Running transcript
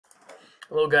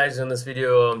Hello guys, in this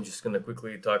video I'm just going to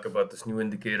quickly talk about this new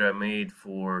indicator I made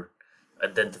for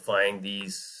identifying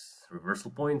these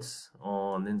reversal points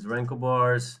on NC Renko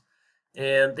bars.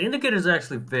 And the indicator is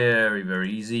actually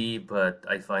very easy, but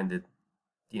I find it,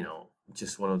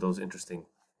 just one of those interesting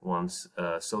ones.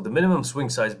 So the minimum swing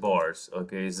size bars,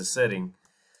 okay, is a setting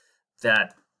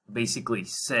that basically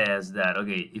says that,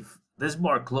 okay, if this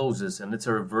bar closes and it's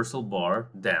a reversal bar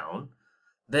down,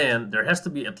 then there has to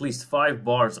be at least 5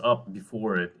 bars up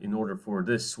before it in order for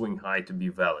this swing high to be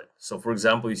valid. So for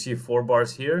example, you see 4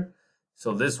 bars here.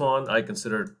 So this one I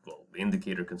consider, well, the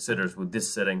indicator considers with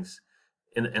this settings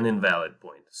an invalid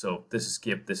point. So this is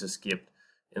skipped,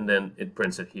 and then it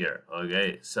prints it here.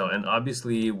 Okay, so and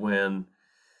obviously when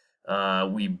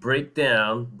we break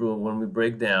down,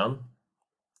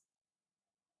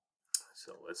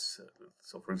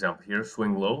 so for example here,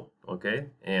 swing low, okay,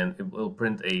 and it will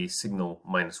print a signal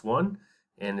 -1.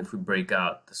 And if we break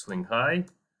out the swing high,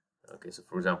 okay, so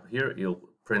for example here, it'll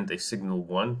print a signal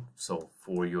 1. So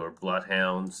for your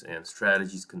bloodhounds and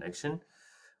strategies connection,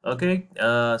 okay.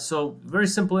 So very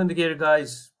simple indicator,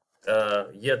 guys,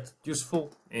 yet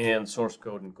useful, and source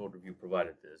code and code review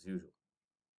provided as usual.